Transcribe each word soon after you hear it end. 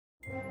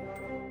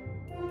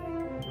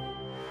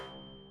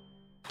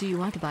Do you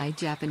want to buy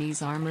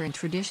Japanese armor and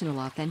traditional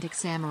authentic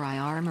samurai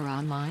armor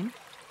online?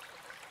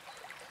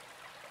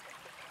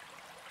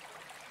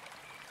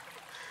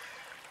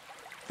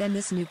 Then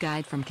this new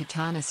guide from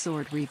Katana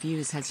Sword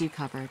Reviews has you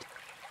covered.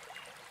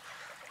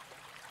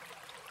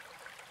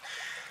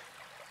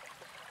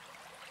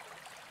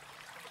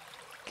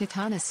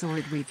 Katana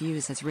Sword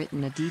Reviews has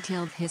written a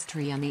detailed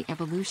history on the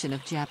evolution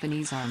of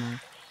Japanese armor.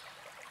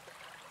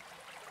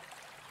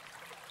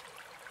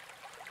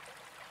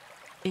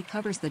 It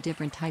covers the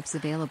different types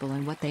available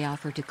and what they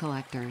offer to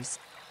collectors.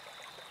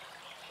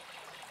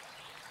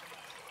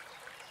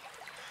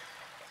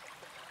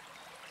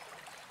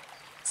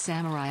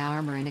 Samurai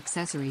armor and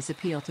accessories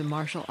appeal to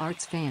martial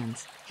arts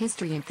fans,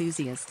 history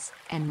enthusiasts,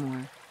 and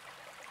more.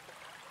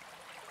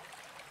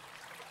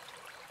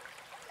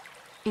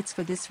 It's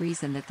for this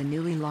reason that the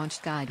newly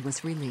launched guide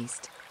was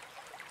released.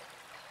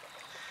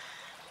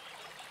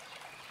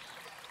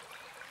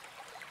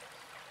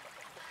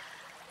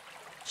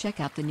 Check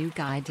out the new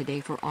guide today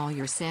for all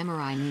your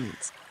samurai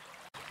needs.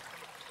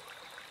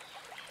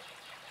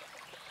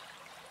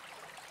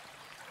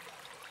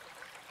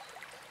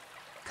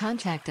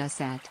 Contact us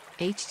at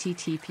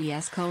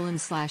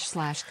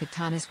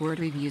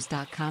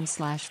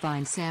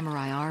https://katanaswordreviews.com/find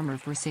samurai armor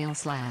for sale/.